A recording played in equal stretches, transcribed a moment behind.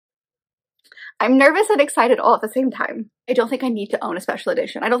I'm nervous and excited all at the same time. I don't think I need to own a special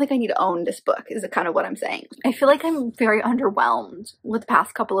edition. I don't think I need to own this book is kind of what I'm saying. I feel like I'm very underwhelmed with the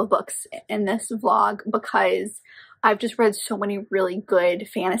past couple of books in this vlog because I've just read so many really good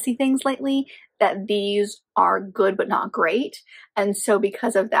fantasy things lately that these are good but not great. And so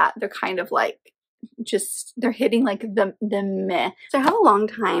because of that, they're kind of like they're hitting like the meh. So I have a long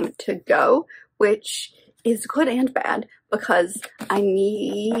time to go, which is good and bad because I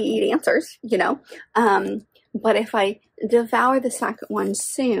need answers, you know. But if I devour the second one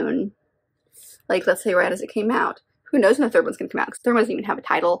soon, like let's say right as it came out, who knows when the third one's gonna come out, because the third one doesn't even have a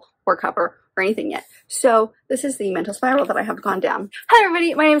title or cover or anything yet. So this is the mental spiral that I have gone down. Hi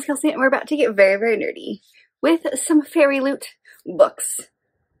everybody, my name is Kelsey and we're about to get very, very nerdy with some Fairyloot books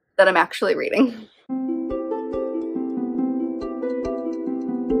that I'm actually reading.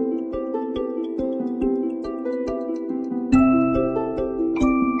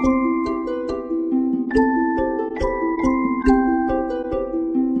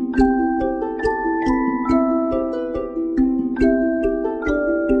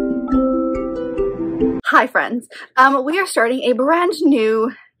 Hi friends, we are starting a brand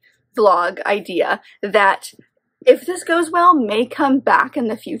new vlog idea that, if this goes well, may come back in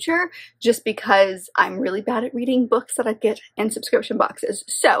the future just because I'm really bad at reading books that I get in subscription boxes.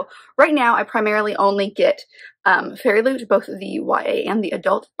 So right now I primarily only get Fairyloot, both the YA and the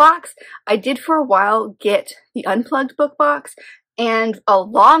adult box. I did for a while get the unplugged book box, and a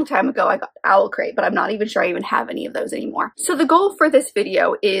long time ago I got Owl Crate, but I'm not even sure I even have any of those anymore. So the goal for this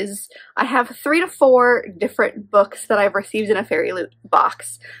video is I have 3 to 4 different books that I've received in a Fairyloot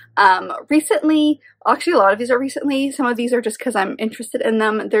box. Recently, actually a lot of these are recently, some of these are just because I'm interested in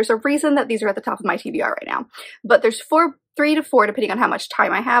them. There's a reason that these are at the top of my TBR right now. But there's 3 to 4 depending on how much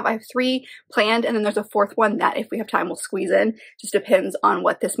time I have. I have 3 planned, and then there's a 4th one that if we have time we'll squeeze in. Just depends on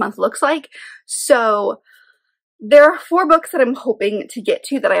what this month looks like. So there are 4 books that I'm hoping to get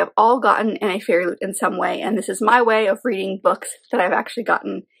to that I have all gotten in a Fairyloot in some way, and this is my way of reading books that I've actually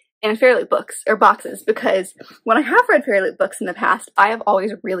gotten in Fairyloot books or boxes, because when I have read Fairyloot books in the past, I have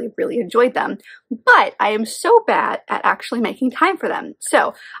always really, really enjoyed them, but I am so bad at actually making time for them.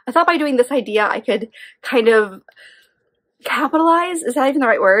 So I thought by doing this idea I could kind of capitalize, is that even the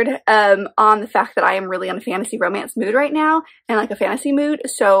right word, on the fact that I am really in a fantasy romance mood right now, and like a fantasy mood.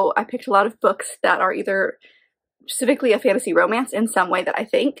 So I picked a lot of books that are either specifically a fantasy romance in some way that I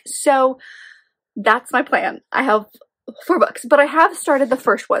think. So that's my plan. I have 4 books, but I have started the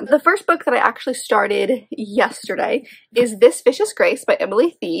first one. The first book that I actually started yesterday is This Vicious Grace by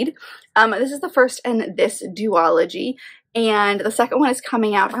Emily Thiede. This is the first in this duology, and the second one is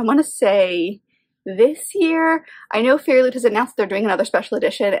coming out, I want to say, this year. I know Fairyloot has announced they're doing another special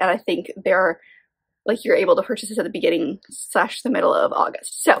edition, and I think they're like, you're able to purchase this at the beginning / the middle of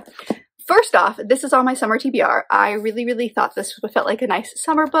August. So first off, this is on my summer TBR. I really, really thought this felt like a nice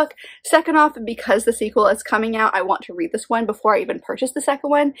summer book. Second off, because the sequel is coming out, I want to read this one before I even purchase the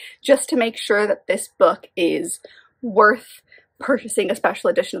second one, just to make sure that this book is worth purchasing a special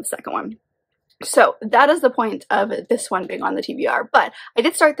edition of the second one. So that is the point of this one being on the TBR, but I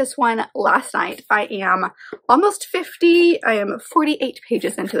did start this one last night. I am almost 50, I am 48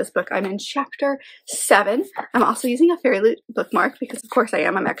 pages into this book. I'm in chapter 7. I'm also using a Fairyloot bookmark because of course I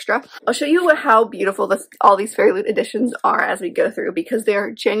am, I'm extra. I'll show you how beautiful all these Fairyloot editions are as we go through, because they're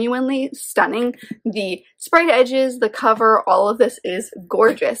genuinely stunning. The sprayed edges, the cover, all of this is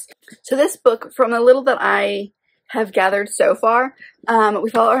gorgeous. So this book, from the little that I have gathered so far, we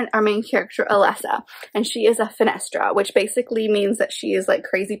follow our main character, Alessa, and she is a Fenestra, which basically means that she is like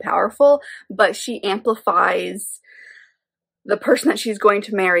crazy powerful, but she amplifies the person that she's going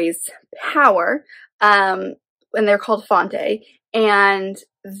to marry's power, and they're called Fonte, and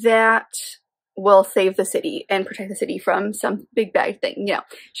that will save the city and protect the city from some big bad thing. You know,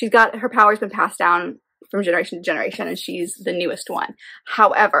 she's got, her power's been passed down from generation to generation, and she's the newest one.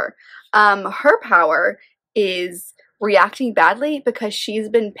 However, her power is reacting badly because she's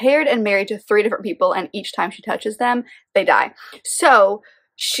been paired and married to 3 different people, and each time she touches them, they die. So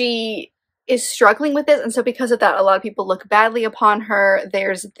she is struggling with this, and so because of that, a lot of people look badly upon her.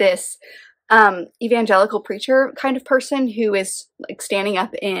 There's this evangelical preacher kind of person who is like standing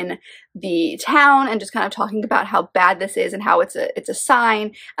up in the town and just kind of talking about how bad this is and how it's a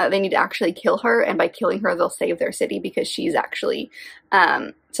sign they need to actually kill her, and by killing her they'll save their city, because she's actually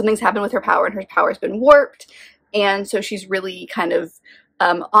something's happened with her power and her power's been warped, and so she's really kind of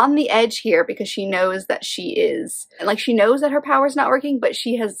on the edge here because she knows that she is, like, she knows that her power is not working, but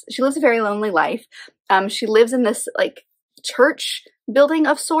she lives a very lonely life. She lives in this like church building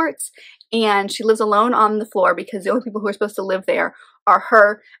of sorts, and she lives alone on the floor because the only people who are supposed to live there are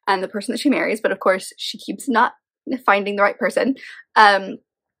her and the person that she marries, but of course she keeps not finding the right person. And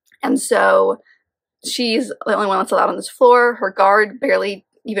so she's the only one that's allowed on this floor. Her guard barely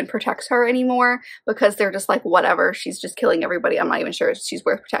even protects her anymore because they're just like, whatever, she's just killing everybody. I'm not even sure she's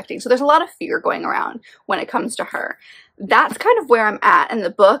worth protecting. So there's a lot of fear going around when it comes to her. That's kind of where I'm at in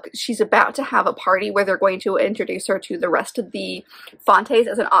the book. She's about to have a party where they're going to introduce her to the rest of the Fontes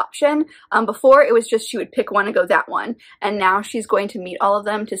as an option. Before it was just she would pick one and go that one. And now she's going to meet all of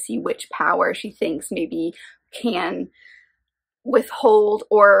them to see which power she thinks maybe can withhold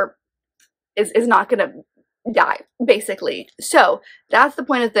or is not going to die, basically. So that's the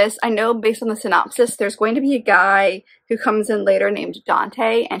point of this. I know based on the synopsis, there's going to be a guy who comes in later named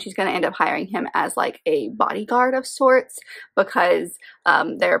Dante, and she's going to end up hiring him as like a bodyguard of sorts because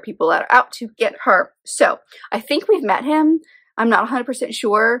there are people that are out to get her. So I think we've met him. I'm not 100%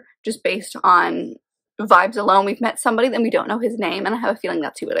 sure, just based on vibes alone. We've met somebody, then we don't know his name, and I have a feeling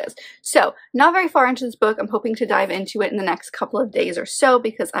that's who it is. So not very far into this book. I'm hoping to dive into it in the next couple of days or so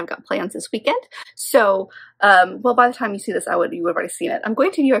because I've got plans this weekend. So well, by the time you see this, you would have already seen it. I'm going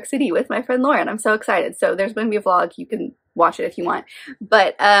to New York City with my friend Lauren. I'm so excited. So there's going to be a vlog. You can watch it if you want.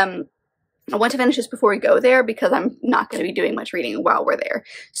 But I want to finish this before we go there because I'm not going to be doing much reading while we're there.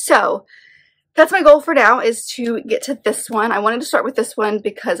 So that's my goal for now, is to get to this one. I wanted to start with this one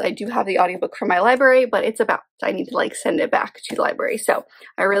because I do have the audiobook from my library, but I need to like send it back to the library. So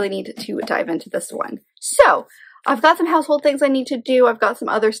I really need to dive into this one. So I've got some household things I need to do. I've got some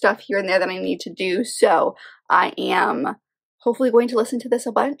other stuff here and there that I need to do. So I am hopefully going to listen to this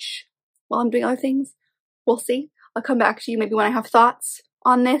a bunch while I'm doing other things. We'll see. I'll come back to you maybe when I have thoughts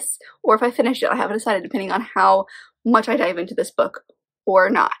on this, or if I finish it. I haven't decided, depending on how much I dive into this book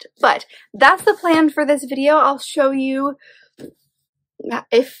or not. But that's the plan for this video. I'll show you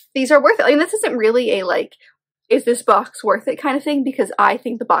if these are worth it. I mean, this isn't really a like, is this box worth it kind of thing, because I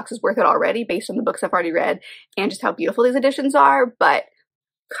think the box is worth it already based on the books I've already read and just how beautiful these editions are, but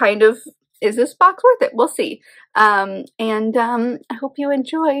kind of, is this box worth it? We'll see. I hope you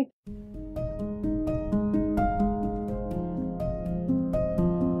enjoy.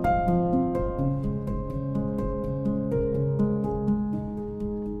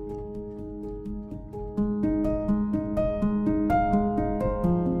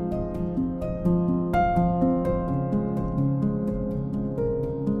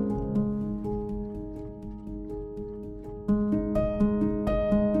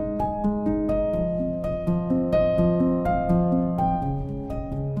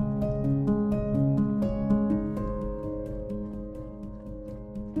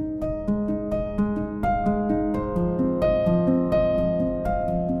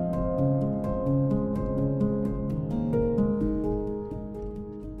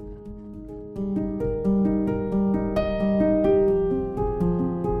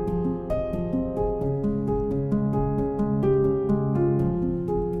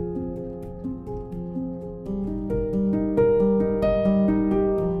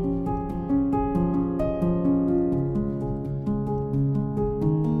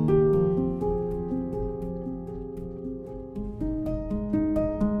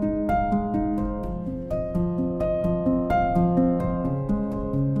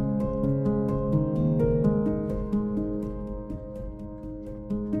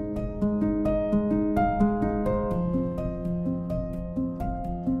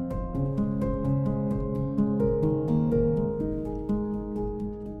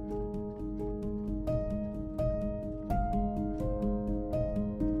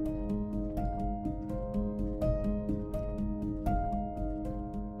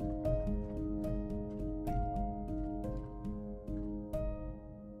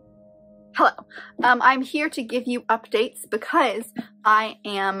 Hello, I'm here to give you updates because I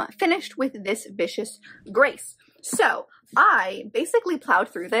am finished with this Vicious Grace. So I basically plowed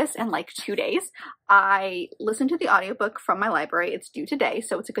through this in like 2 days. I listened to the audiobook from my library. It's due today,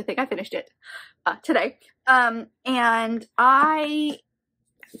 so it's a good thing I finished it today. And I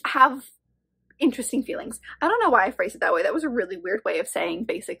have interesting feelings. I don't know why I phrased it that way. That was a really weird way of saying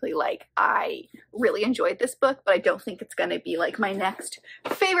basically like I really enjoyed this book, but I don't think it's going to be like my next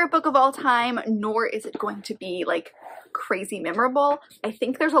favorite book of all time, nor is it going to be like crazy memorable. I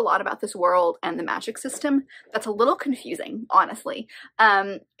think there's a lot about this world and the magic system that's a little confusing, honestly.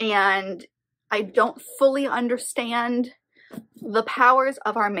 And I don't fully understand the powers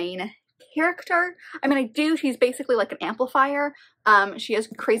of our main character. I mean, I do. She's basically like an amplifier. She has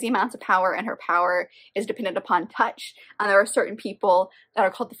crazy amounts of power, and her power is dependent upon touch. And there are certain people that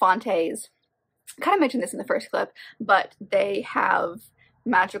are called the Fontes. I kind of mentioned this in the first clip, but they have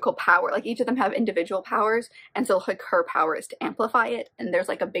magical power. Like each of them have individual powers, and so like her power is to amplify it, and there's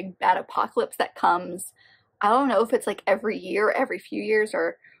like a big bad apocalypse that comes. I don't know if it's like every year, every few years,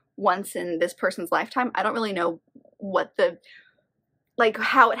 or once in this person's lifetime. I don't really know what the, like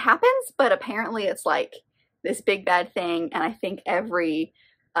how it happens, but apparently it's like this big bad thing, and I think every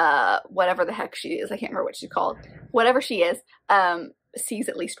whatever the heck she is, I can't remember what she's called, whatever she is, sees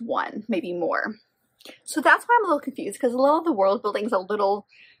at least one, maybe more. So that's why I'm a little confused, because a lot of the world building is a little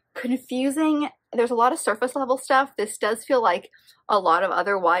confusing. There's a lot of surface level stuff. This does feel like a lot of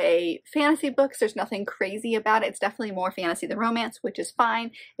other YA fantasy books. There's nothing crazy about it. It's definitely more fantasy than romance, which is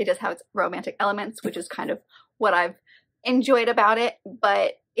fine. It does have its romantic elements, which is kind of what I've enjoyed about it,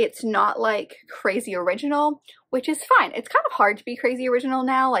 but it's not like crazy original, which is fine. It's kind of hard to be crazy original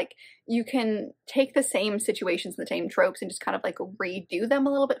now. Like you can take the same situations and the same tropes and just kind of like redo them a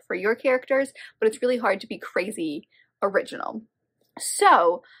little bit for your characters, but it's really hard to be crazy original.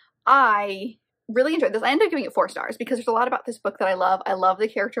 So I really enjoyed this. I ended up giving it 4 stars because there's a lot about this book that I love. I love the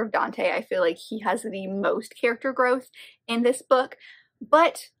character of Dante. I feel like he has the most character growth in this book.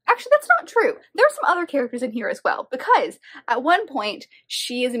 But actually, that's not true. There's some other characters in here as well, because at one point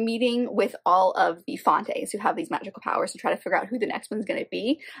she is meeting with all of the Fantes who have these magical powers to try to figure out who the next one's going to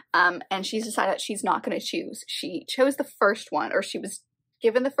be. And she's decided that she's not going to choose. She chose the first one, or she was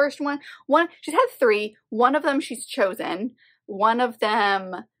given the first one. She's had 3. One of them she's chosen. One of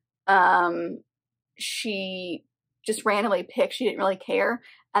them she just randomly picked. She didn't really care.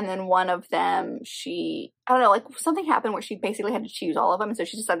 And then one of them, I don't know, like something happened where she basically had to choose all of them. And so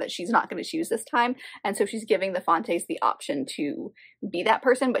she decided that she's not going to choose this time. And so she's giving the Fantes the option to be that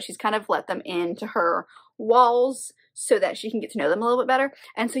person, but she's kind of let them into her walls so that she can get to know them a little bit better.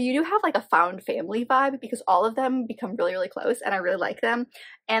 And so you do have like a found family vibe because all of them become really, really close, and I really like them.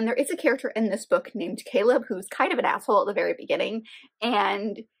 And there is a character in this book named Caleb who's kind of an asshole at the very beginning,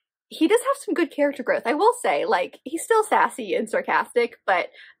 and he does have some good character growth. I will say, like, he's still sassy and sarcastic, but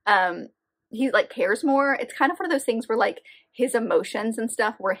he like cares more. It's kind of one of those things where like his emotions and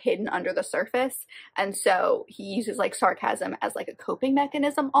stuff were hidden under the surface, and so he uses like sarcasm as like a coping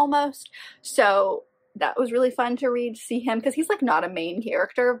mechanism almost. So that was really fun to read, see him, because he's like not a main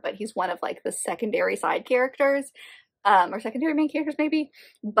character, but he's one of like the secondary side characters, or secondary main characters maybe.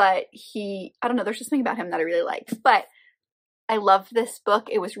 But I don't know, there's just something about him that I really liked. But I loved this book.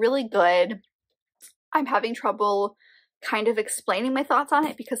 It was really good. I'm having trouble kind of explaining my thoughts on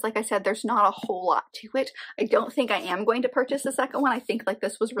it because, like I said, there's not a whole lot to it. I don't think I am going to purchase the second one. I think like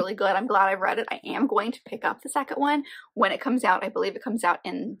this was really good. I'm glad I've read it. I am going to pick up the second one when it comes out. I believe it comes out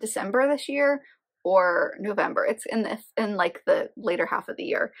in December this year or November. It's in like the later half of the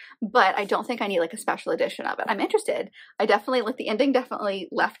year, but I don't think I need like a special edition of it. I'm interested. I definitely like the ending definitely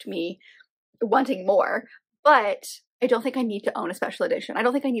left me wanting more, but I don't think I need to own a special edition. I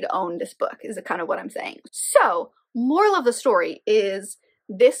don't think I need to own this book, is kind of what I'm saying. So, moral of the story is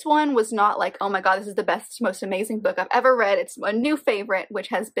this one was not like, oh my god, this is the best, most amazing book I've ever read. It's a new favorite, which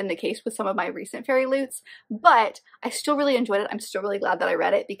has been the case with some of my recent Fairyloots, but I still really enjoyed it. I'm still really glad that I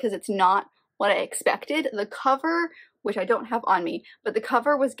read it because it's not what I expected. The cover, which I don't have on me, but the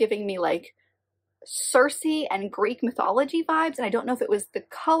cover was giving me like Circe and Greek mythology vibes, and I don't know if it was the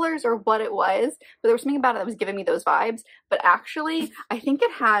colors or what it was, but there was something about it that was giving me those vibes. But actually, I think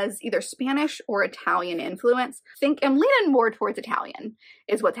it has either Spanish or Italian influence. I'm leaning more towards Italian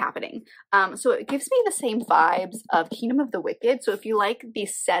is what's happening. So it gives me the same vibes of Kingdom of the Wicked. So if you like the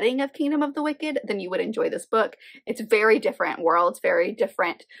setting of Kingdom of the Wicked, then you would enjoy this book. It's very different worlds, very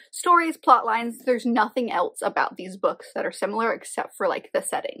different stories, plot lines. There's nothing else about these books that are similar except for like the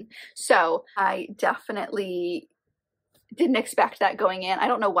setting. So I definitely didn't expect that going in. I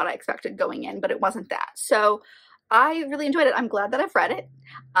don't know what I expected going in, but it wasn't that. So I really enjoyed it. I'm glad that I've read it.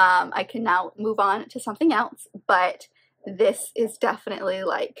 I can now move on to something else, but this is definitely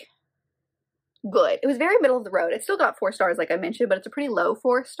like good. It was very middle of the road. It still got 4 stars like I mentioned, but it's a pretty low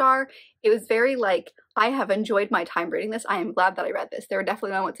 4-star. It was very like, I have enjoyed my time reading this. I am glad that I read this. There were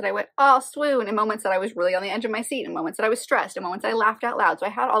definitely moments that I went, oh, swoon, and moments that I was really on the edge of my seat, and moments that I was stressed, and moments I laughed out loud. So I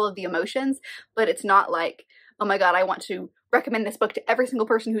had all of the emotions, but it's not like, oh my god, I want to recommend this book to every single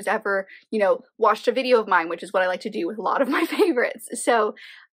person who's ever, you know, watched a video of mine, which is what I like to do with a lot of my favorites. So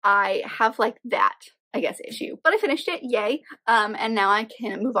I have like that, I guess, issue. But I finished it, yay. And now I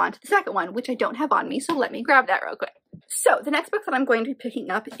can move on to the second one, which I don't have on me, so let me grab that real quick. So the next book that I'm going to be picking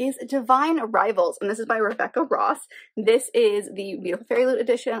up is Divine Arrivals, and this is by Rebecca Ross. This is the Beautiful Fairyloot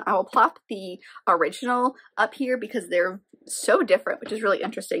edition. I will plop the original up here because they're so different, which is really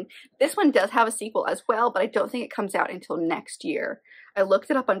interesting. This one does have a sequel as well, but I don't think it comes out until next year. I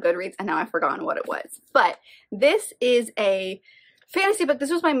looked it up on Goodreads and now I've forgotten what it was. But this is a fantasy book.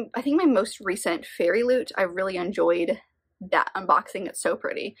 This was I think my most recent Fairyloot. I really enjoyed that unboxing. It's so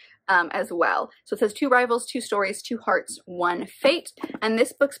pretty as well. So it says 2 rivals, 2 stories, 2 hearts, 1 fate. And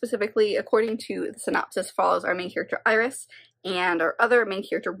this book specifically, according to the synopsis, follows our main character Iris and our other main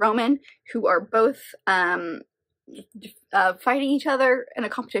character Roman, who are both fighting each other in a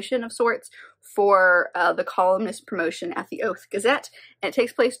competition of sorts for the columnist promotion at the Oath Gazette. And it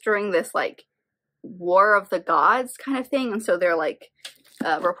takes place during this like War of the Gods kind of thing. And so they're like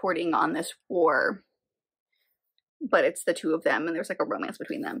reporting on this war, but it's the 2 of them, and there's like a romance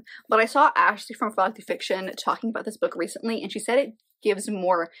between them. But I saw Ashley from Foxglove Fiction talking about this book recently, and she said it gives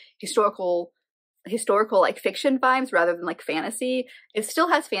more historical like fiction vibes rather than like fantasy. It still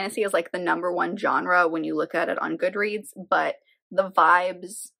has fantasy as like the #1 genre when you look at it on Goodreads, but the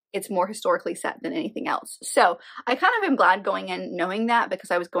vibes, it's more historically set than anything else. So I kind of am glad going in knowing that, because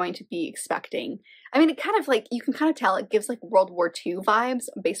I was going to be expecting, I mean, it kind of like, you can kind of tell it gives like World War II vibes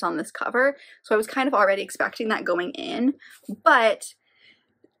based on this cover. So I was kind of already expecting that going in, but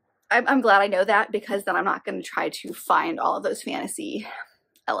I'm glad I know that, because then I'm not going to try to find all of those fantasy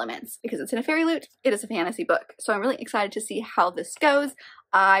elements, because it's in a Fairyloot. It is a fantasy book. So I'm really excited to see how this goes.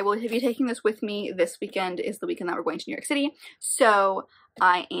 I will be taking this with me. This weekend is the weekend that we're going to New York City. So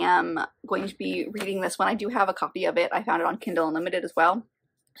I am going to be reading this one. I do have a copy of it. I found it on Kindle Unlimited as well.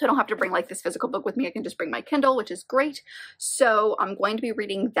 So I don't have to bring like this physical book with me. I can just bring my Kindle, which is great. So I'm going to be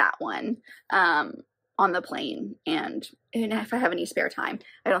reading that one on the plane. And if I have any spare time,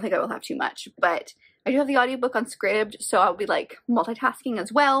 I don't think I will have too much, but I do have the audiobook on Scribd, so I'll be like multitasking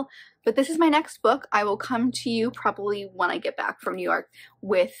as well. But this is my next book. I will come to you probably when I get back from New York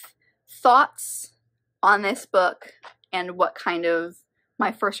with thoughts on this book and what kind of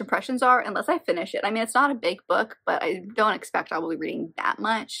my first impressions are, unless I finish it. I mean, it's not a big book, but I don't expect I will be reading that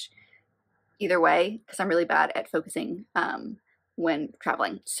much either way, because I'm really bad at focusing when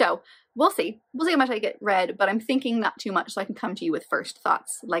traveling. So we'll see. We'll see how much I get read, but I'm thinking not too much, so I can come to you with first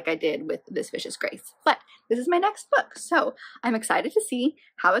thoughts like I did with This Vicious Grace. But this is my next book, so I'm excited to see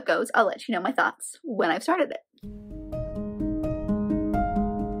how it goes. I'll let you know my thoughts when I've started it.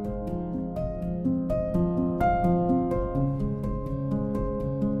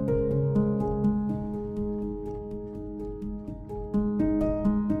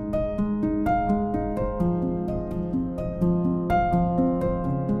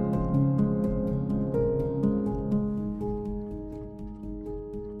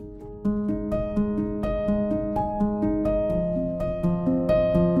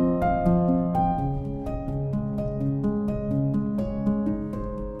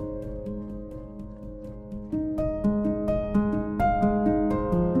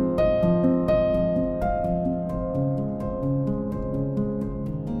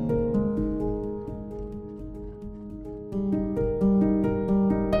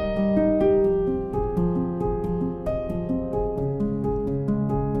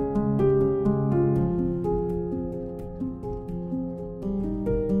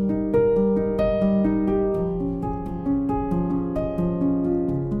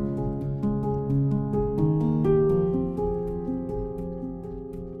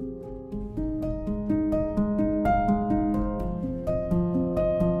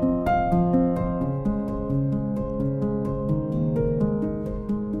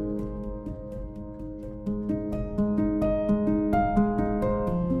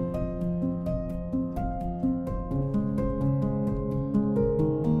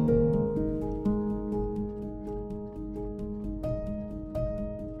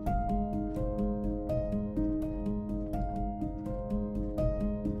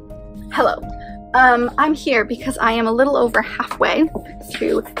 Hello. I'm here because I am a little over halfway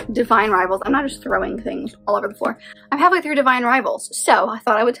through Divine Rivals. I'm not just throwing things all over the floor. I'm halfway through Divine Rivals, so I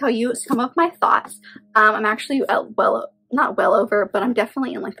thought I would tell you some of my thoughts. I'm actually not well over, but I'm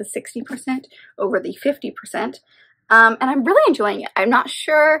definitely in like the 60% over the 50%. And I'm really enjoying it. I'm not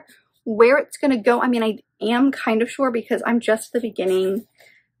sure where it's going to go. I mean, I am kind of sure because I'm just at the beginning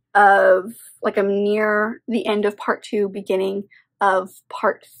of, like, I'm near the end of part 2, beginning of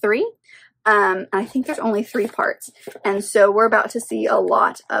part 3. I think there's only 3 parts. And so we're about to see a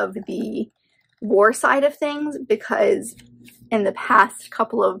lot of the war side of things, because in the past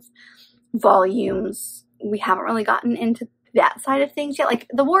couple of volumes, we haven't really gotten into that side of things yet. Like,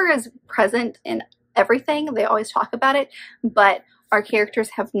 the war is present in everything. They always talk about it, but our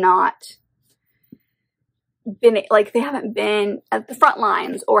characters have not been, like, they haven't been at the front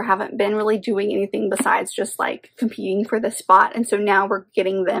lines or haven't been really doing anything besides just like competing for the spot. And so now we're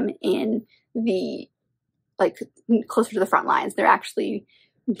getting them in the, like, closer to the front lines. They're actually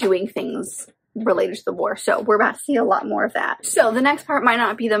doing things related to the war. So we're about to see a lot more of that. So the next part might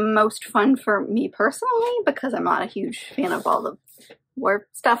not be the most fun for me personally because I'm not a huge fan of all the war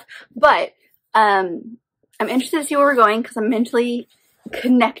stuff, but I'm interested to see where we're going because I'm mentally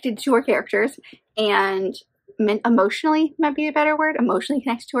connected to our characters, and emotionally might be a better word, emotionally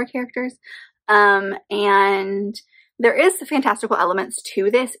connected to our characters. And there is fantastical elements to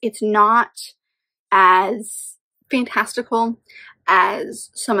this. It's not as fantastical as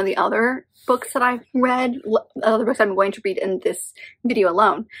some of the other books that I've read, other books I'm going to read in this video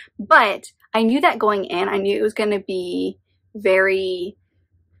alone. But I knew that going in. I knew it was going to be very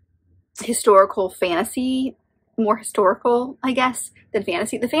historical fantasy, more historical, I guess, than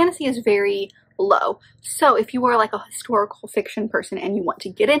fantasy. The fantasy is very low. So if you are like a historical fiction person and you want to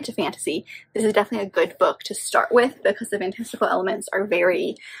get into fantasy, this is definitely a good book to start with because the fantastical elements are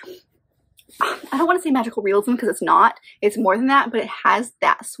very, I don't want to say magical realism because it's not. It's more than that, but it has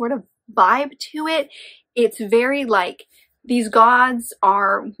that sort of vibe to it. It's very like these gods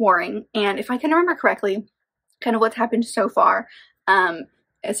are warring, and if I can remember correctly, kind of what's happened so far,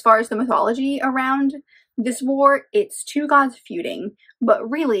 as far as the mythology around this war, it's two gods feuding, but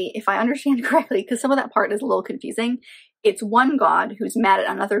really, if I understand correctly, because some of that part is a little confusing, it's one god who's mad at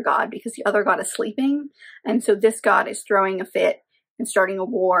another god because the other god is sleeping, and so this god is throwing a fit and starting a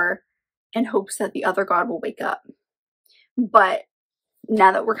war in hopes that the other god will wake up. But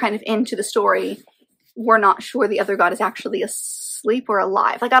now that we're kind of into the story, we're not sure the other god is actually asleep or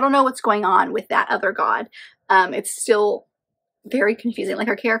alive. Like, I don't know what's going on with that other god. It's still very confusing. Like,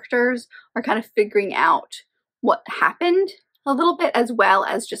 our characters are kind of figuring out what happened a little bit, as well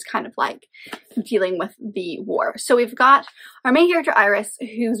as just kind of like dealing with the war. So we've got our main character Iris,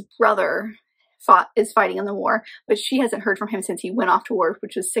 whose brother is fighting in the war, but she hasn't heard from him since he went off to war,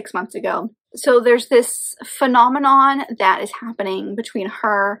 which was 6 months ago. So there's this phenomenon that is happening between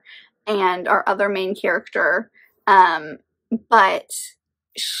her and our other main character, but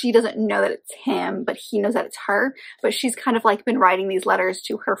she doesn't know that it's him, but he knows that it's her. But she's kind of like been writing these letters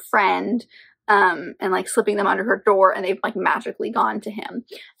to her friend, and like slipping them under her door, and they've like magically gone to him.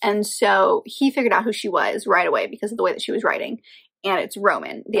 And so he figured out who she was right away because of the way that she was writing. And it's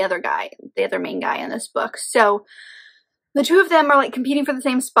Roman, the other main guy in this book. So the two of them are like competing for the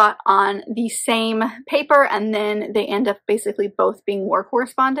same spot on the same paper, and then they end up basically both being war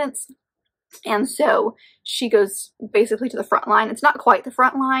correspondents. And so she goes basically to the front line. It's not quite the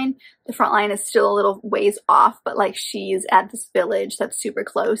front line. The front line is still a little ways off, but like she's at this village that's super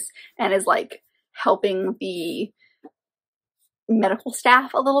close and is like helping the medical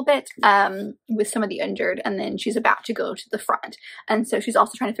staff a little bit with some of the injured, and then she's about to go to the front. And so she's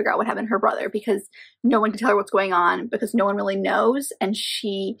also trying to figure out what happened to her brother because no one can tell her what's going on because no one really knows, and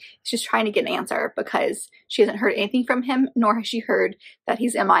she's just trying to get an answer because she hasn't heard anything from him, nor has she heard that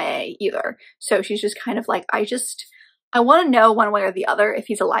he's MIA either. So she's just kind of like, I want to know one way or the other if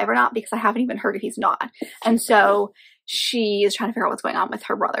he's alive or not, because I haven't even heard if he's not. And so she is trying to figure out what's going on with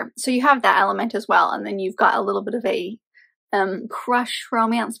her brother. So you have that element as well, and then you've got a little bit of a crush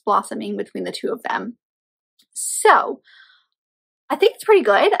romance blossoming between the two of them. So I think it's pretty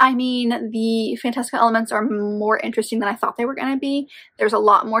good. I mean, the fantastical elements are more interesting than I thought they were going to be. There's a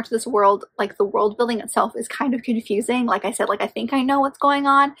lot more to this world. Like, the world building itself is kind of confusing. Like I said, like, I think I know what's going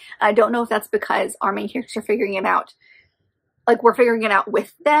on. I don't know if that's because our main characters are figuring it out, like we're figuring it out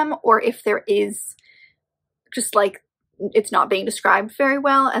with them, or if there is just like it's not being described very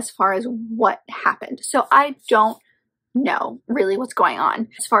well as far as what happened. So I don't know really what's going on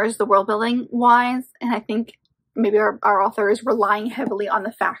as far as the world building wise, and I think maybe our author is relying heavily on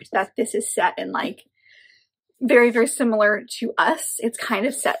the fact that this is set in like very, very similar to us. It's kind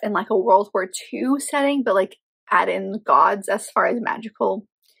of set in like a World War II setting, but like add in gods as far as magical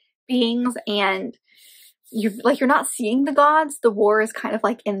beings, and you're not seeing the gods. The war is kind of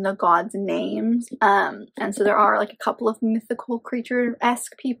like in the gods' names, and so there are like a couple of mythical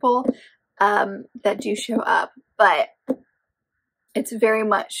creature-esque people that do show up, but it's very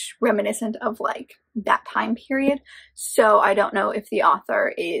much reminiscent of like that time period. So I don't know if the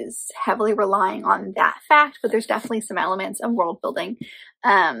author is heavily relying on that fact, but there's definitely some elements of world building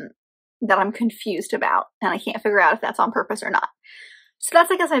that I'm confused about, and I can't figure out if that's on purpose or not. So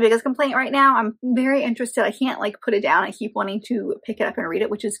that's, I guess, my biggest complaint right now. I'm very interested. I can't like put it down. I keep wanting to pick it up and read it,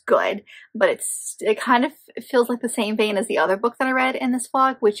 which is good, but it kind of feels like the same vein as the other book that I read in this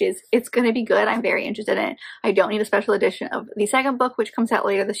vlog, which is, it's going to be good. I'm very interested in it. I don't need a special edition of the second book, which comes out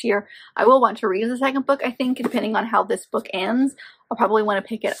later this year. I will want to read the second book, I think, depending on how this book ends. I'll probably want to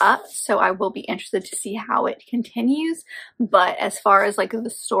pick it up, so I will be interested to see how it continues. But as far as like the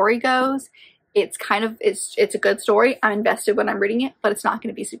story goes, it's kind of, it's a good story. I'm invested when I'm reading it, but it's not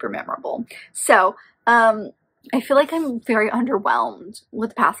going to be super memorable. So, I feel like I'm very underwhelmed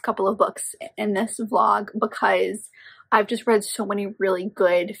with the past couple of books in this vlog because I've just read so many really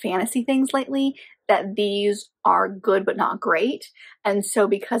good fantasy things lately that these are good but not great. And so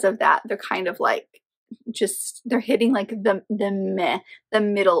because of that, they're kind of like just, they're hitting like the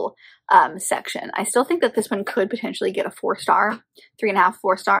middle section. I still think that this one could potentially get a 4-star, 3.5,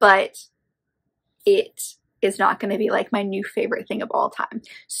 4-star, but it is not going to be like my new favorite thing of all time.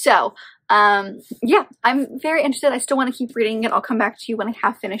 So yeah, I'm very interested. I still want to keep reading it. I'll come back to you when I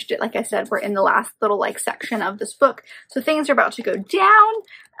have finished it. Like I said, we're in the last little like section of this book, so things are about to go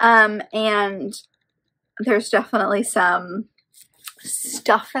down, and there's definitely some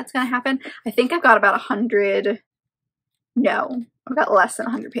stuff that's going to happen. I think I've got about 100, no, I've got less than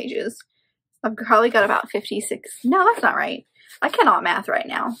 100 pages. I've probably got about 56, no, that's not right. I cannot math right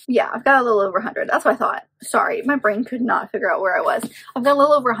now. Yeah, I've got a little over 100. That's what I thought. Sorry, my brain could not figure out where I was. I've got a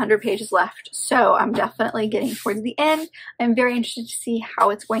little over 100 pages left, so I'm definitely getting towards the end. I'm very interested to see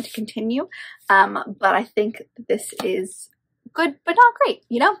how it's going to continue, but I think this is good but not great,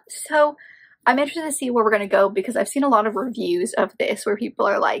 you know? So I'm interested to see where we're going to go because I've seen a lot of reviews of this where people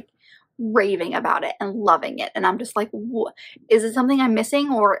are like raving about it and loving it, and I'm just like, what is it, something I'm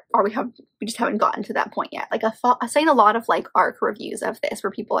missing, or are we just haven't gotten to that point yet? Like I've seen a lot of like ARC reviews of this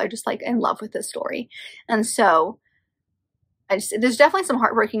where people are just like in love with this story, and so there's definitely some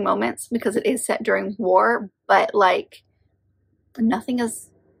heartbreaking moments because it is set during war, but like nothing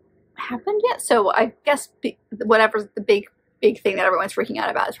has happened yet. So I guess whatever's the big thing that everyone's freaking out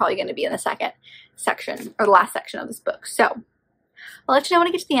about is probably going to be in the second section or the last section of this book. So I'll let you know when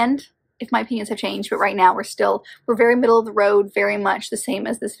I get to the end if my opinions have changed, but right now we're very middle of the road, very much the same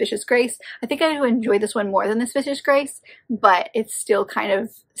as this Vicious Grace. I think I would enjoy this one more than this Vicious Grace, but it's still kind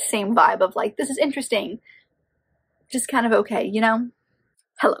of same vibe of like, this is interesting, just kind of okay, you know?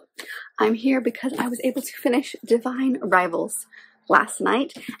 Hello, I'm here because I was able to finish Divine Rivals last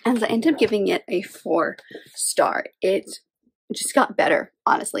night, and I ended up giving it a 4-star. It just got better,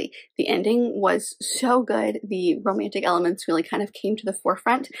 honestly. The ending was so good. The romantic elements really kind of came to the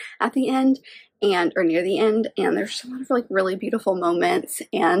forefront at the end, or near the end, and there's a lot of like really beautiful moments,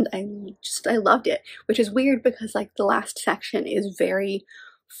 and I loved it, which is weird because like the last section is very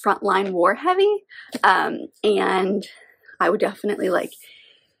frontline war heavy, and I would definitely like,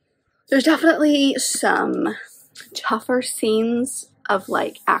 there's definitely some tougher scenes of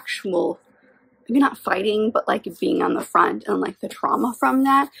like actual, maybe not fighting, but like being on the front and like the trauma from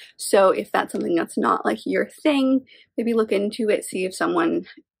that. So if that's something that's not like your thing, maybe look into it, see if someone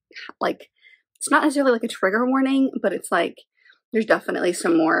like, it's not necessarily like a trigger warning, but it's like, there's definitely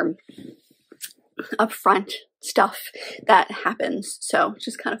some more upfront stuff that happens. So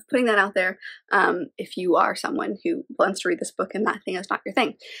just kind of putting that out there, if you are someone who wants to read this book and that thing is not your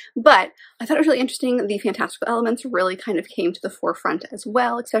thing. But I thought it was really interesting. The fantastical elements really kind of came to the forefront as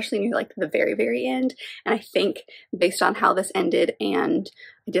well, especially near like the very end. And I think based on how this ended, and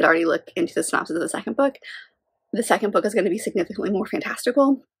I did already look into the synopsis of the second book is going to be significantly more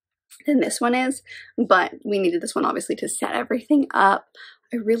fantastical than this one is, but we needed this one obviously to set everything up.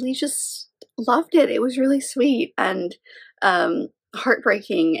 I really just loved it. It was really sweet and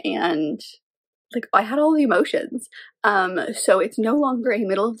heartbreaking, and like I had all the emotions. So it's no longer a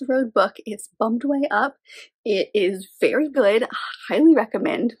middle of the road book. It's bumped way up. It is very good. Highly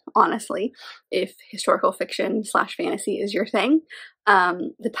recommend, honestly, if historical fiction / fantasy is your thing.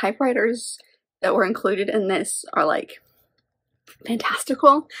 The typewriters that were included in this are like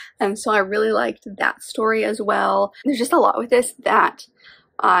fantastical, and so I really liked that story as well. There's just a lot with this that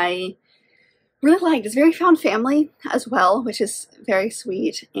I really liked. It's very found family as well, which is very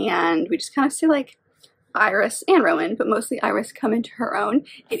sweet, and we just kind of see like Iris and Rowan, but mostly Iris, come into her own.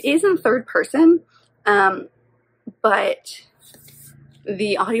 It is in third person, but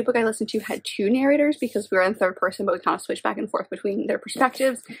the audiobook I listened to had 2 narrators because we were in third person, but we kind of switched back and forth between their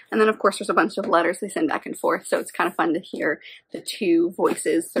perspectives. And then of course there's a bunch of letters they send back and forth, so it's kind of fun to hear the 2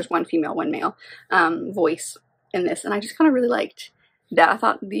 voices. There's 1 female, 1 male voice in this, and I just kind of really liked that. I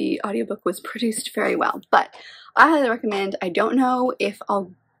thought the audiobook was produced very well, but I highly recommend. I don't know if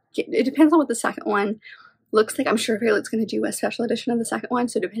I'll get, it depends on what the second one looks like. I'm sure Fairyloot's going to do a special edition of the second one,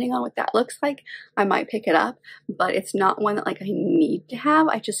 so depending on what that looks like, I might pick it up, but it's not one that like I need to have.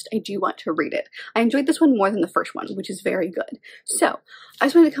 I do want to read it. I enjoyed this one more than the first one, which is very good. So I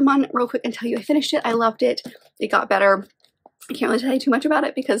just wanted to come on real quick and tell you I finished it. I loved it. It got better. I can't really tell you too much about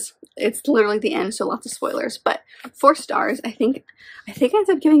it because it's literally the end, so lots of spoilers, but 4 stars. I think I ended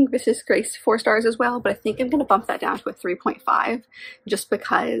up giving Vicious Grace 4 stars as well, but I think I'm going to bump that down to a 3.5 just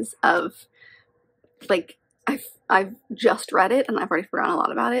because of like, I've just read it and I've already forgotten a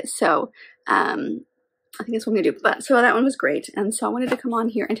lot about it, so I think that's what I'm gonna do. But so that one was great, and so I wanted to come on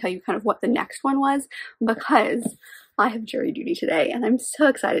here and tell you kind of what the next one was, because I have jury duty today and I'm so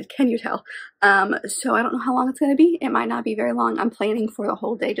excited. Can you tell? So I don't know how long it's going to be. It might not be very long. I'm planning for the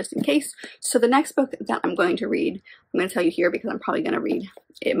whole day just in case. So the next book that I'm going to read, I'm going to tell you here because I'm probably going to read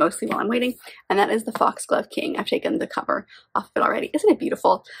it mostly while I'm waiting, and that is the Foxglove King. I've taken the cover off of it already. Isn't it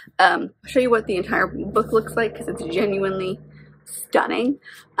beautiful? I'll show you what the entire book looks like because it's genuinely stunning.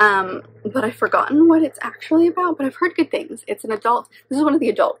 But I've forgotten what it's actually about, but I've heard good things. It's an adult, this is one of the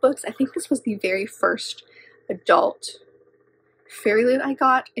adult books. I think this was the very first adult Fairyloot I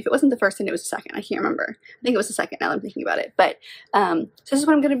got. If it wasn't the first, then it was the second. I can't remember. I think it was the second now that I'm thinking about it. But so this is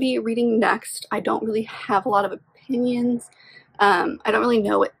what I'm going to be reading next. I don't really have a lot of opinions. I don't really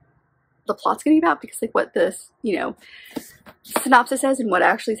know what the plot's going to be about because like what this, you know, synopsis says and what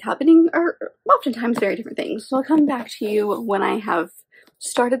actually is happening are oftentimes very different things. So I'll come back to you when I have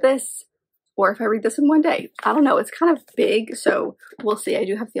started this, or if I read this in one day. I don't know. It's kind of big, so we'll see. I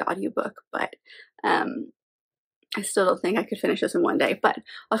do have the audiobook, but I still don't think I could finish this in one day, but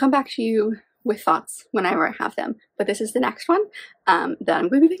I'll come back to you with thoughts whenever I have them. But this is the next one that I'm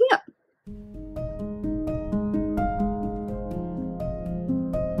going to be picking up.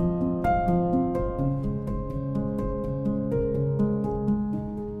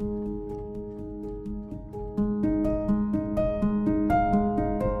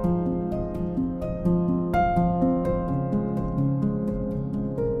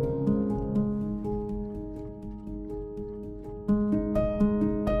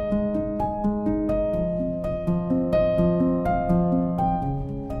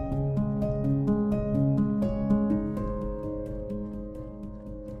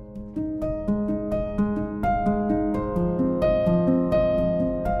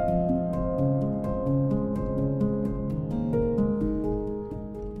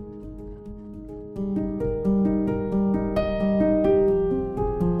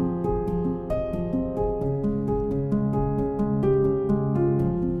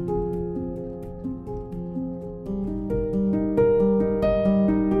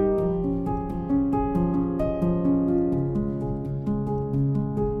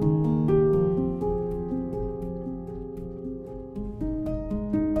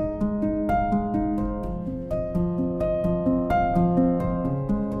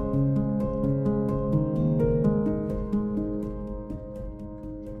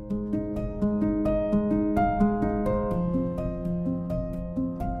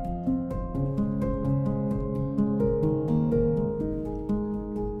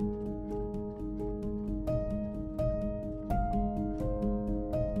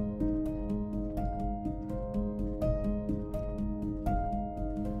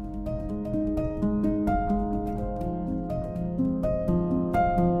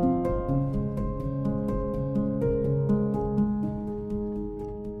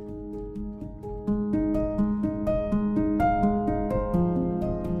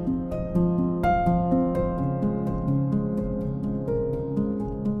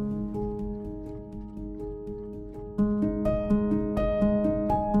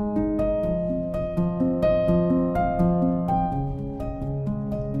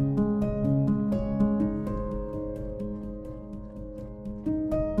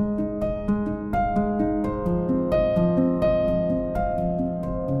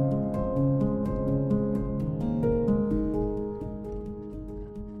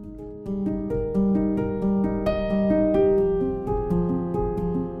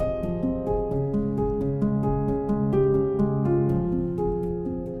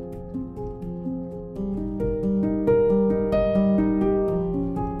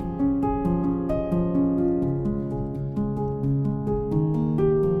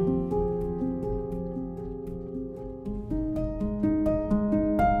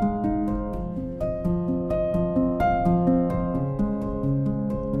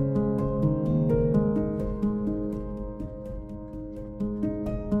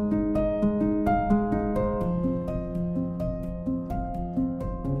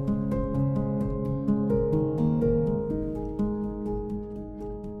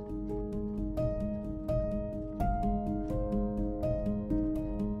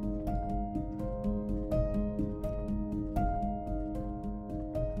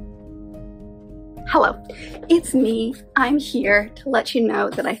 Hello, it's me. I'm here to let you know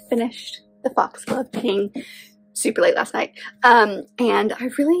that I finished the Foxglove King super late last night, and I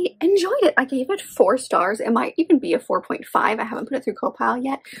really enjoyed it. I gave it 4 stars. It might even be a 4.5. I haven't put it through Copile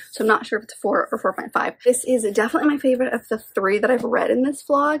yet, so I'm not sure if it's a 4 or 4.5. This is definitely my favorite of the 3 that I've read in this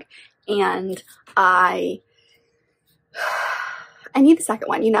vlog, and I need the second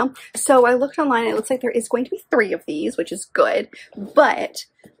one, you know? So I looked online, it looks like there is going to be 3 of these, which is good, but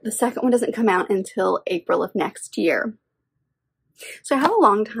the second one doesn't come out until April of next year. So I have a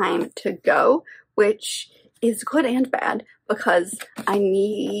long time to go, which is good and bad because I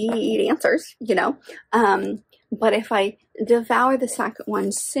need answers, you know? But if I devour the second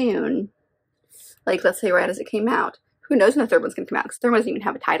one soon, like let's say right as it came out, who knows when the third one's going to come out, because the third one doesn't even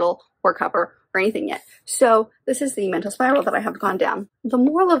have a title or cover or anything yet. So this is the mental spiral that I have gone down. The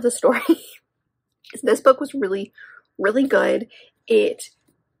moral of the story is this book was really, really good. It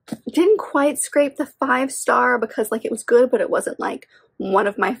didn't quite scrape the 5-star because like it was good, but it wasn't like one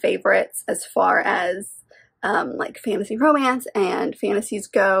of my favorites as far as like fantasy romance and fantasies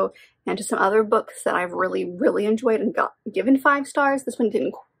go, and to some other books that I've really, really enjoyed and got given 5 stars. This one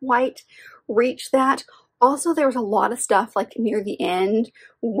didn't quite reach that. Also, there was a lot of stuff like near the end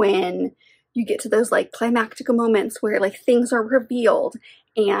when you get to those like climactic moments where like things are revealed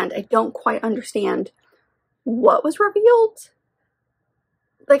and I don't quite understand what was revealed.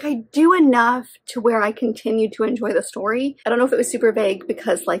 Like I do enough to where I continue to enjoy the story. I don't know if it was super vague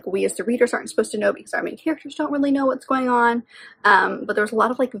because like we as the readers aren't supposed to know because our main characters don't really know what's going on. But there was a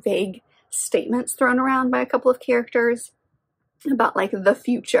lot of like vague statements thrown around by a couple of characters about like the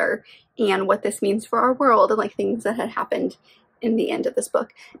future and what this means for our world and like things that had happened in the end of this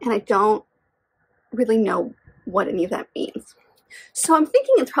book. And I don't really know what any of that means. So I'm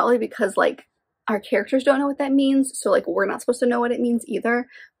thinking it's probably because like our characters don't know what that means, so like we're not supposed to know what it means either,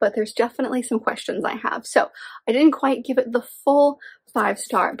 but there's definitely some questions I have. So I didn't quite give it the full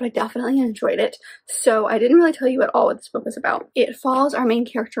 5-star, but I definitely enjoyed it. So I didn't really tell you at all what this book was about. It follows our main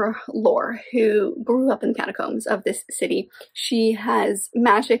character, Lore, who grew up in the catacombs of this city. She has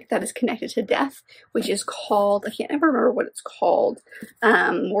magic that is connected to death, which is called, I can't ever remember what it's called,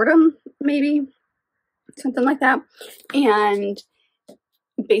 mortem, maybe? Something like that. And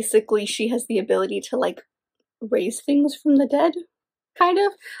basically she has the ability to like raise things from the dead, kind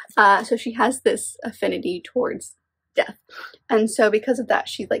of. So she has this affinity towards death, and so because of that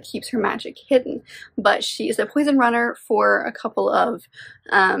she like keeps her magic hidden. But she is a poison runner for a couple of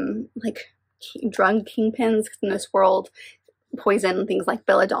like drug kingpins in this world. Poison, things like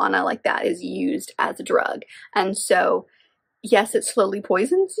belladonna, like that is used as a drug, and so yes, it slowly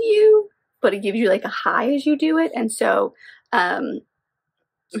poisons you, but it gives you like a high as you do it. And so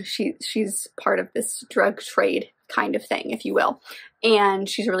she's part of this drug trade kind of thing, if you will. And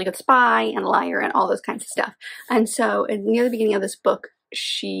she's a really good spy and liar and all those kinds of stuff. And so near the beginning of this book,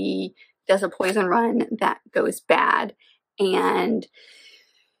 she does a poison run that goes bad. And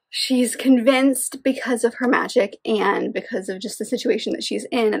she's convinced because of her magic and because of just the situation that she's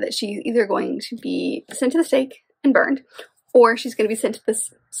in that she's either going to be sent to the stake and burned, or she's going to be sent to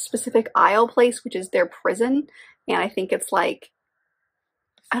this specific Isle place, which is their prison. And I think it's like,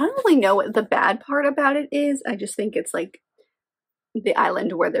 I don't really know what the bad part about it is. I just think it's like the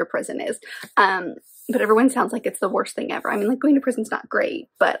island where their prison is. But everyone sounds like it's the worst thing ever. I mean, like going to prison's not great,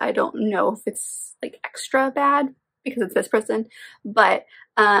 but I don't know if it's like extra bad because it's this prison. But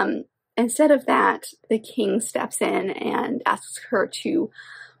instead of that, the king steps in and asks her to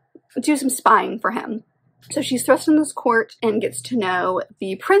do some spying for him. So she's thrust in this court and gets to know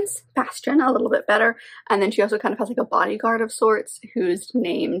the Prince Bastion a little bit better. And then she also kind of has like a bodyguard of sorts who's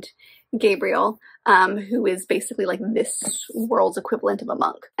named Gabriel, who is basically like this world's equivalent of a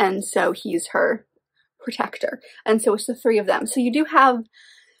monk. And so he's her protector. And so it's the 3 of them. So you do have,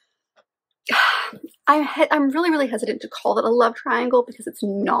 I'm really, really hesitant to call it a love triangle because it's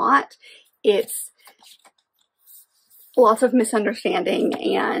not. It's lots of misunderstanding,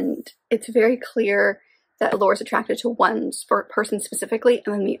 and it's very clear that Laura's attracted to one person specifically,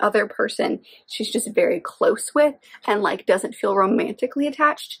 and then the other person she's just very close with and like doesn't feel romantically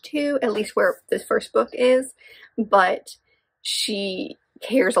attached to, at least where this first book is, but she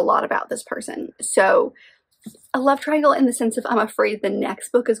cares a lot about this person. So a love triangle in the sense of I'm afraid the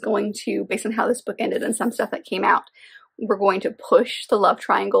next book is going to, based on how this book ended and some stuff that came out, we're going to push the love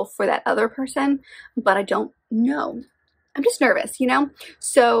triangle for that other person, but I don't know. I'm just nervous, you know?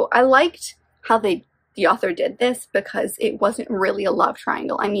 So I liked how the author did this because it wasn't really a love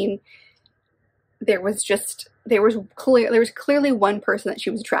triangle. I mean, there was clearly one person that she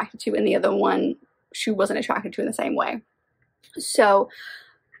was attracted to and the other one she wasn't attracted to in the same way. So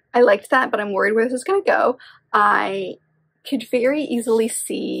I liked that, but I'm worried where this is going to go. I could very easily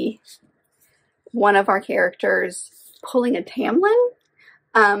see one of our characters pulling a Tamlin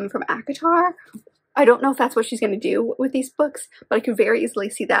from ACOTAR. I don't know if that's what she's going to do with these books, but I could very easily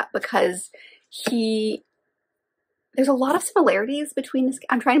see that because he there's a lot of similarities between this.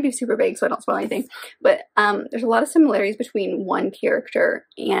 I'm trying to be super vague so I don't spoil anything, but there's a lot of similarities between one character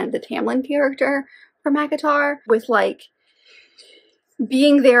and the Tamlin character from Magatar, with like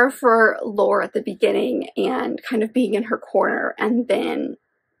being there for Lore at the beginning and kind of being in her corner and then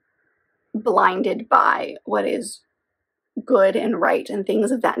blinded by what is good and right and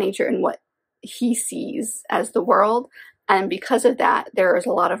things of that nature and what he sees as the world. And because of that, there is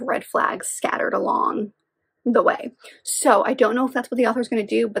a lot of red flags scattered along the way. So I don't know if that's what the author's going to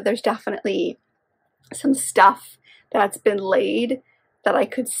do, but there's definitely some stuff that's been laid that I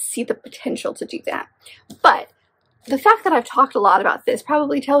could see the potential to do that. But the fact that I've talked a lot about this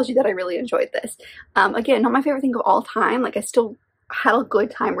probably tells you that I really enjoyed this. Again, not my favorite thing of all time. Like, I still had a good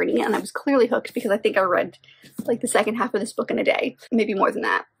time reading it, and I was clearly hooked because I think I read like the second half of this book in a day, maybe more than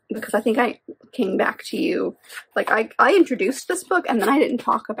that, because I think I came back to you, like I introduced this book and then I didn't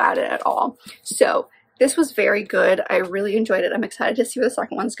talk about it at all. So this was very good. I really enjoyed it. I'm excited to see where the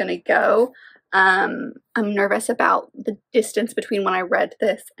second one's going to go. I'm nervous about the distance between when I read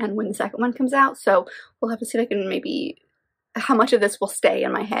this and when the second one comes out, so we'll have to see if I can maybe, how much of this will stay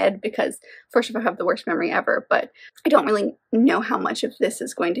in my head, because first of all, I have the worst memory ever, but I don't really know how much of this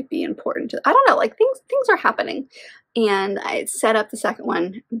is going to be important to, I don't know, like things are happening, and I set up the second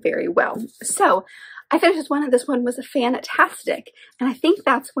one very well. So I finished this one, and this one was fantastic, and I think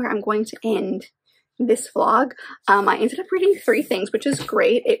that's where I'm going to end this vlog. I ended up reading 3 things, which is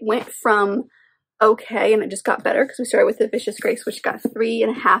great. It went from okay, and it just got better because we started with The Vicious Grace, which got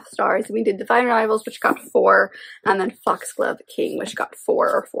 3.5 stars, and we did Divine Rivals, which got 4, and then Foxglove King, which got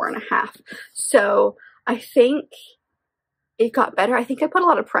 4 or 4.5. So I think it got better. I think I put a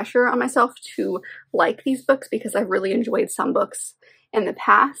lot of pressure on myself to like these books because I really enjoyed some books in the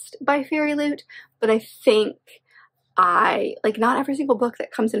past by Fairyloot, but I think not every single book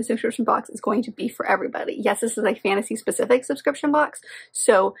that comes in a subscription box is going to be for everybody. Yes, this is a fantasy specific subscription box,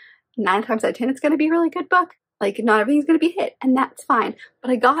 so 9 times out of 10 it's going to be a really good book. Like, not everything's going to be hit, and that's fine.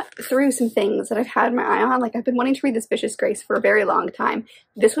 But I got through some things that I've had my eye on. Like, I've been wanting to read this Vicious Grace for a very long time.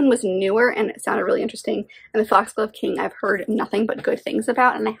 This one was newer and it sounded really interesting. And the Foxglove King I've heard nothing but good things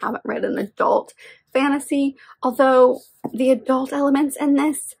about, and I haven't read an adult fantasy. Although the adult elements in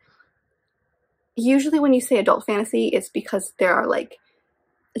this, usually when you say adult fantasy, it's because there are like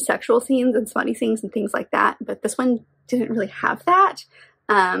sexual scenes and smutty scenes and things like that. But this one didn't really have that.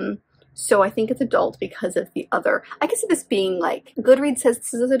 So I think it's adult because of the other, I guess this being like, Goodreads says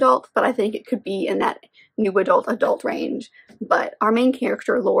this is adult, but I think it could be in that new adult range. But our main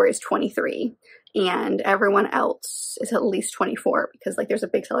character, Lore, is 23, and everyone else is at least 24, because like there's a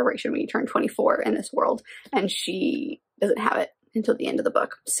big celebration when you turn 24 in this world, and she doesn't have it until the end of the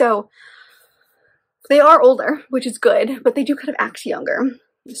book. So they are older, which is good, but they do kind of act younger.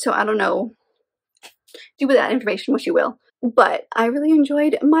 So I don't know. Do with that information what you will. But I really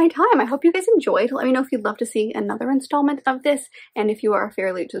enjoyed my time. I hope you guys enjoyed. Let me know if you'd love to see another installment of this, and if you are a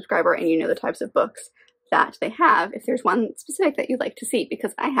Fairyloot subscriber and you know the types of books that they have, if there's one specific that you'd like to see,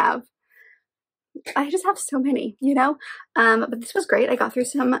 because I just have so many, you know? But this was great. I got through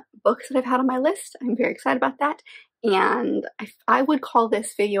some books that I've had on my list. I'm very excited about that. And I would call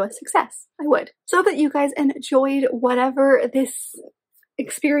this video a success. I would. So that you guys enjoyed whatever this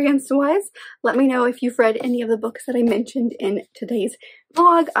experience was. Let me know if you've read any of the books that I mentioned in today's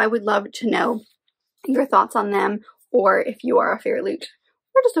vlog. I would love to know your thoughts on them, or if you are a Fairyloot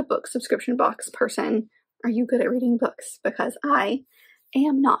or just a book subscription box person. Are you good at reading books? Because I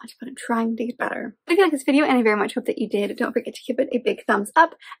am not, but I'm trying to get better. If you like this video, and I very much hope that you did, don't forget to give it a big thumbs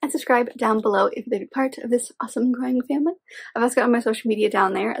up and subscribe down below if you'd like to be part of this awesome growing family. I've also got all my social media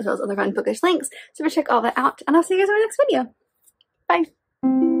down there, as well as other fun bookish links, so check all that out, and I'll see you guys in my next video. Bye!